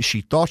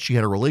 She thought she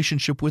had a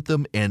relationship with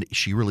them, and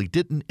she really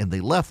didn't, and they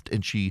left,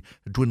 and she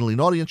a dwindling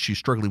audience. She's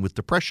struggling with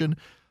depression,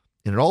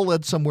 and it all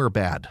led somewhere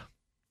bad.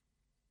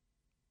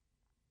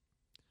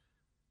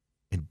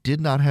 And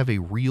did not have a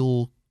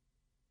real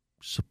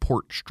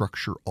support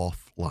structure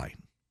offline.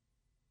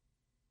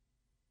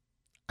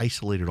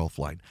 Isolated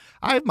offline.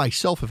 I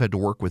myself have had to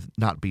work with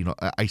not being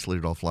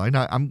isolated offline.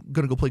 I'm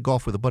going to go play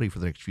golf with a buddy for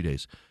the next few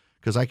days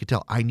because I could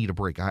tell I need a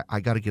break. I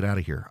got to get out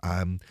of here.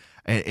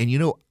 And you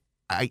know,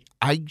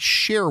 I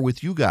share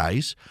with you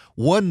guys,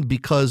 one,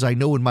 because I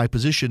know in my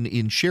position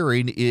in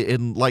sharing,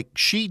 and like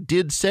she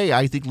did say,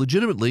 I think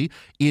legitimately,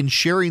 in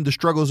sharing the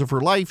struggles of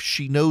her life,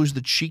 she knows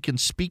that she can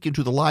speak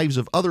into the lives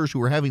of others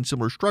who are having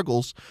similar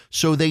struggles,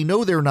 so they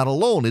know they're not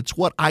alone. It's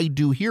what I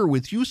do here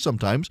with you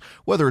sometimes,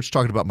 whether it's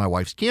talking about my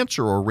wife's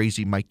cancer or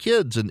raising my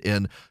kids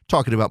and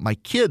talking about my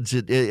kids.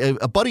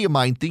 A buddy of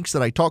mine thinks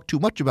that I talk too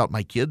much about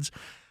my kids.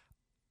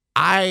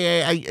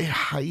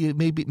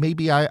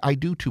 Maybe I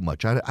do too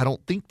much. I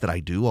don't think that I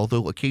do,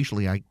 although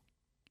occasionally I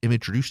am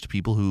introduced to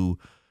people who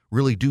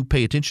really do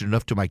pay attention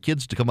enough to my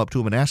kids to come up to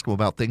them and ask them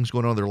about things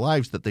going on in their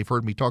lives that they've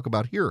heard me talk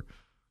about here.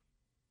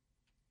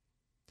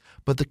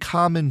 But the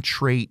common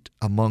trait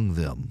among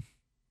them,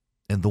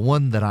 and the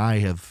one that I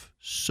have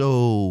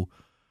so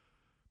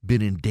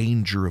been in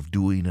danger of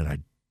doing, and I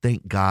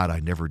thank God I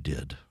never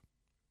did,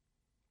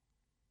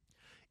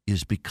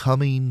 is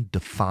becoming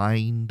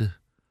defined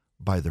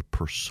by the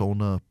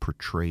persona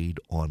portrayed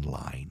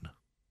online.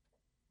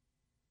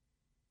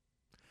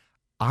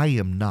 I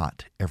am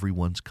not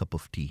everyone's cup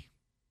of tea.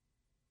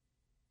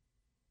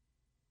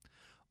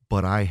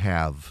 But I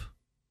have,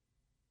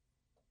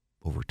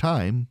 over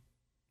time,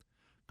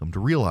 come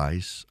to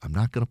realize I'm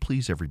not going to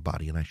please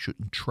everybody, and I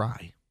shouldn't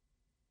try.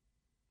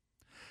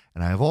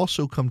 And I have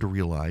also come to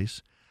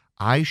realize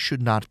I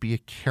should not be a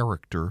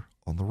character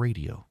on the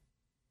radio.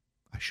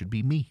 I should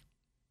be me.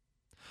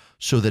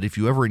 So that if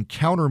you ever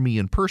encounter me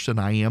in person,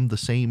 I am the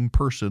same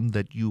person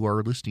that you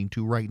are listening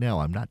to right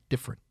now. I'm not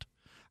different.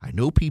 I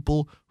know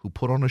people who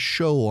put on a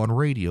show on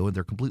radio and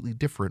they're completely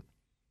different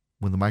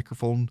when the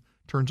microphone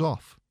turns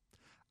off.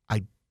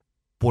 I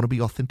want to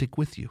be authentic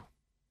with you.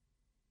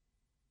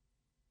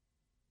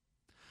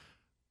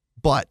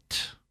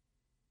 But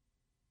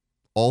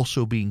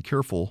also being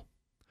careful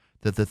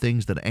that the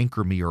things that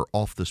anchor me are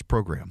off this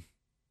program.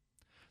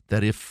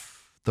 That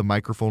if the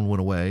microphone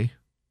went away,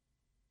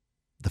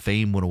 the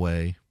fame went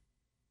away,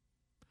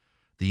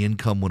 the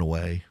income went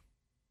away,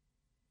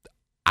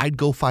 I'd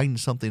go find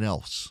something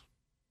else.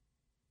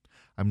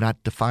 I'm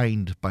not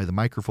defined by the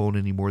microphone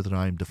any more than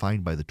I'm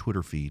defined by the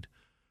Twitter feed.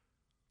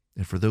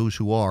 And for those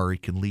who are,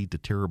 it can lead to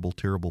terrible,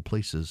 terrible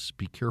places.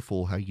 Be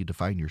careful how you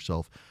define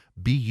yourself.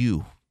 Be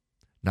you,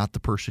 not the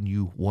person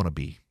you want to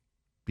be.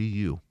 Be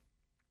you.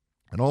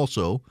 And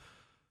also,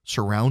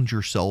 surround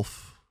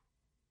yourself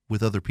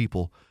with other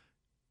people.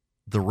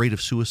 The rate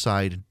of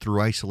suicide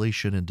through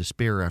isolation and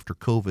despair after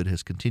COVID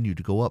has continued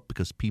to go up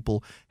because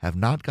people have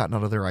not gotten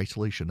out of their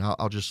isolation.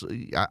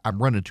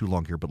 I'm running too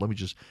long here, but let me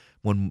just,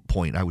 one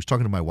point. I was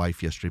talking to my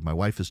wife yesterday. My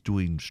wife is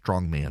doing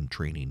strongman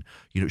training.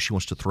 You know, she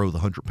wants to throw the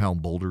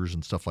 100-pound boulders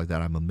and stuff like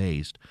that. I'm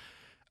amazed.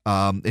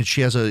 And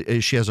she has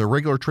a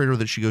regular trainer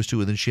that she goes to,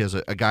 and then she has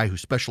a guy who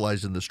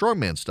specializes in the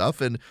strongman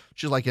stuff. And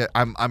she's like,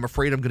 I'm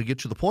afraid I'm going to get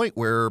to the point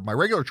where my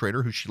regular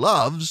trainer, who she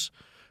loves,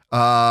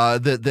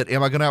 that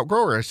am I going to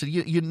outgrow her? I said,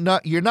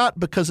 you're not,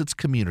 because it's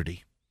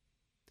community.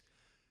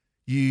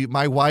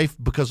 My wife,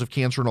 because of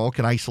cancer and all,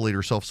 can isolate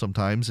herself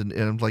sometimes, and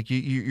I'm like,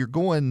 you're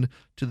going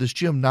to this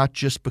gym not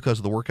just because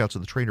of the workouts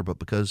of the trainer, but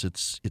because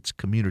it's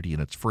community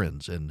and it's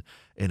friends, and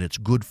it's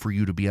good for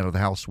you to be out of the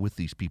house with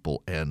these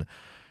people. And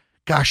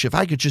gosh, if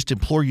I could just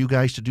implore you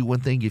guys to do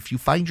one thing, if you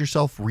find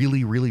yourself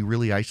really, really,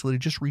 really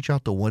isolated, just reach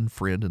out to one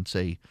friend and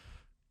say,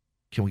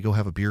 can we go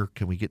have a beer?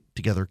 Can we get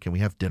together? Can we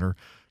have dinner?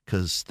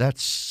 Because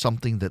that's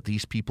something that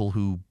these people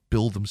who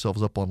build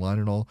themselves up online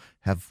and all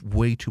have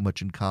way too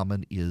much in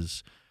common,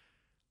 is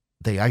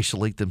they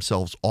isolate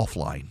themselves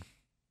offline.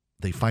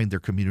 They find their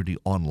community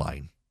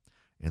online.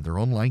 And their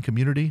online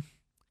community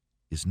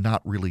is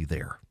not really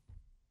there.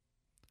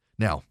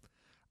 Now,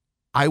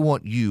 I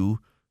want you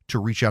to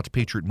reach out to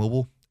Patriot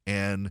Mobile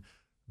and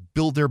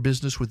build their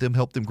business with them,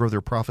 help them grow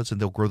their profits, and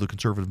they'll grow the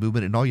conservative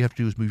movement. And all you have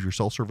to do is move your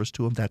cell service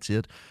to them. That's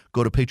it.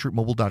 Go to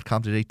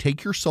patriotmobile.com today.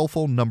 Take your cell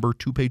phone number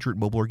to Patriot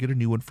Mobile or get a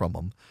new one from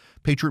them.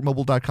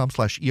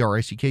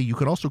 patriotmobile.com/ERICK. You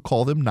can also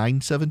call them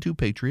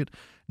 972-PATRIOT,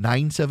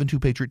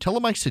 972-PATRIOT. Tell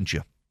them I sent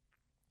you.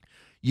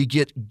 You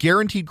get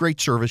guaranteed great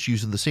service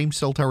using the same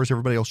cell towers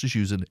everybody else is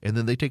using, and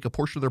then they take a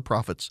portion of their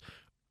profits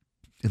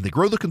and they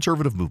grow the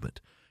conservative movement.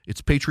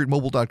 It's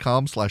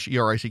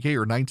patriotmobile.com/ERICK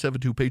or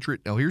 972-PATRIOT.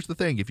 Now, here's the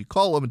thing. If you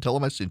call them and tell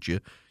them I sent you,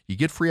 you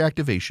get free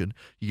activation.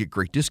 You get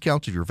great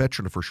discounts if you're a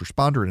veteran, a first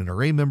responder, an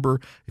NRA member.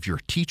 If you're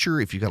a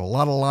teacher, if you got a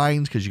lot of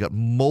lines because you got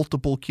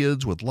multiple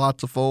kids with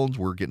lots of phones,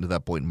 we're getting to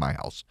that point in my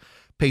house.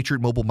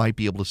 Patriot Mobile might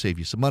be able to save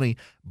you some money.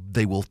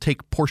 They will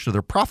take a portion of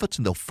their profits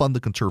and they'll fund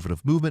the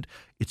conservative movement.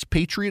 It's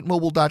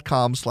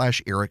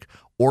patriotmobile.com/Eric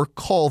or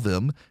call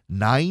them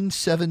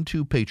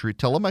 972-PATRIOT.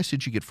 Tell them I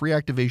said you get free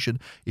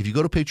activation. If you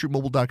go to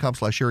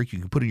patriotmobile.com/Eric, you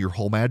can put in your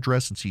home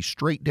address and see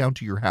straight down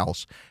to your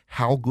house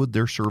how good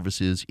their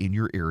service is in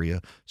your area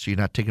so you're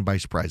not taken by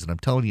surprise. And I'm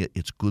telling you,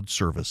 it's good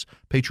service.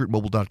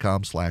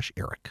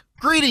 patriotmobile.com/Eric.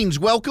 Greetings,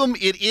 welcome.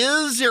 It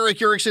is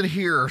Eric Erickson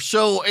here.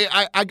 So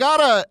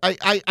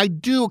I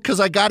do because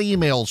I got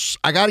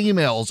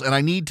emails. And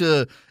I need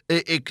to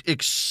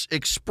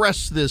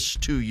express this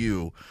to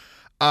you.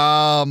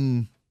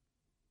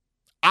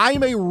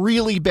 I'm a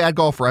really bad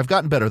golfer. I've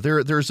gotten better.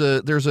 There's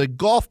a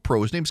golf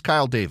pro. His name's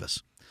Kyle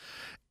Davis,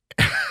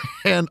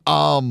 and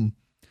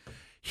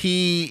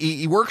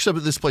he works up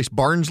at this place,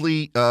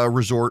 Barnsley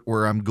Resort,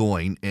 where I'm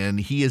going,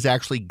 and he has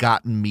actually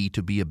gotten me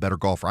to be a better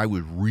golfer. I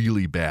was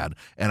really bad,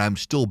 and I'm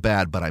still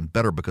bad, but I'm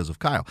better because of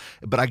Kyle.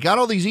 But I got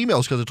all these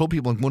emails because I told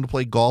people I'm going to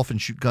play golf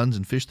and shoot guns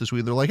and fish this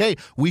week. They're like, hey,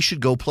 we should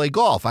go play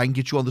golf. I can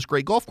get you on this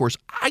great golf course.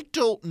 I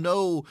don't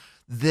know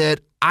that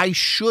I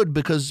should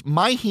because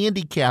my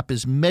handicap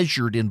is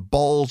measured in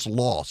balls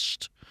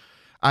lost.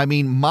 I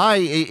mean, my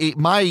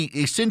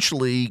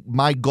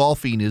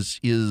golfing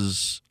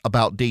is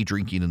about day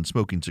drinking and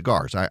smoking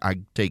cigars.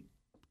 I take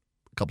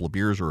a couple of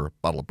beers or a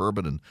bottle of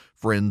bourbon and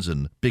friends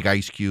and big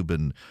ice cube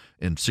and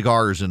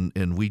cigars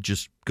and we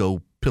just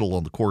go piddle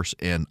on the course,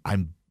 and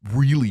I'm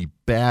really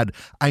bad.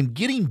 I'm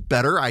getting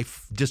better. I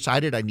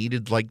decided I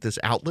needed like this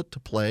outlet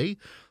to play,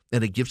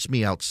 and it gets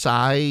me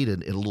outside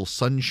and a little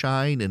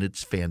sunshine, and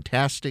it's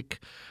fantastic.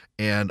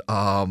 And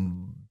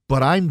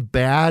but I'm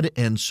bad,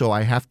 and so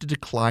I have to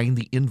decline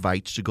the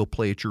invites to go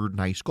play at your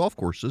nice golf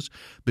courses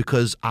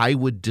because I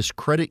would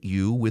discredit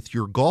you with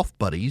your golf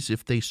buddies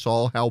if they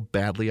saw how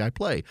badly I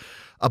play.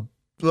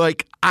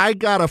 Like, I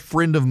got a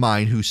friend of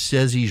mine who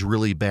says he's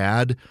really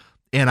bad,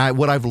 and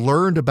what I've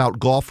learned about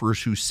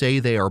golfers who say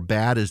they are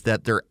bad is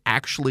that they're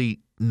actually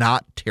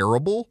not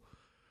terrible.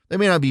 They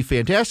may not be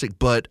fantastic,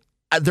 but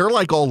they're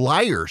like all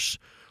liars.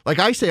 Like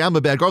I say I'm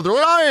a bad golfer. They're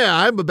like, oh,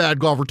 yeah, I'm a bad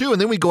golfer too.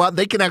 And then we go out and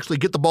they can actually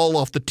get the ball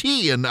off the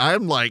tee, and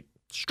I'm like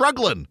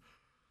struggling.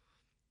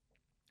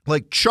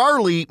 Like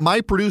Charlie,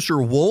 my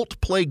producer, won't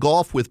play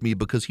golf with me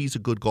because he's a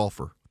good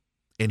golfer.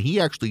 And he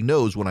actually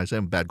knows when I say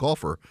I'm a bad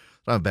golfer,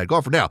 I'm a bad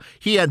golfer. Now,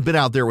 he hadn't been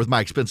out there with my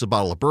expensive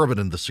bottle of bourbon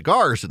and the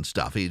cigars and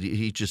stuff.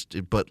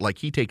 But like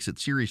he takes it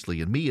seriously.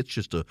 And me, it's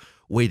just a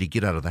way to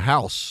get out of the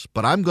house.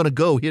 But I'm going to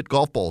go hit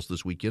golf balls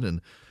this weekend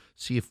and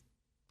see if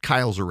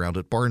Kyle's around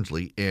at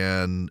Barnsley,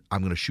 and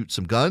I'm going to shoot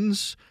some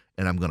guns,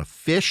 and I'm going to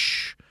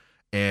fish,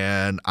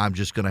 and I'm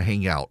just going to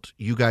hang out.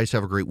 You guys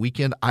have a great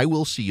weekend. I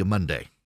will see you Monday.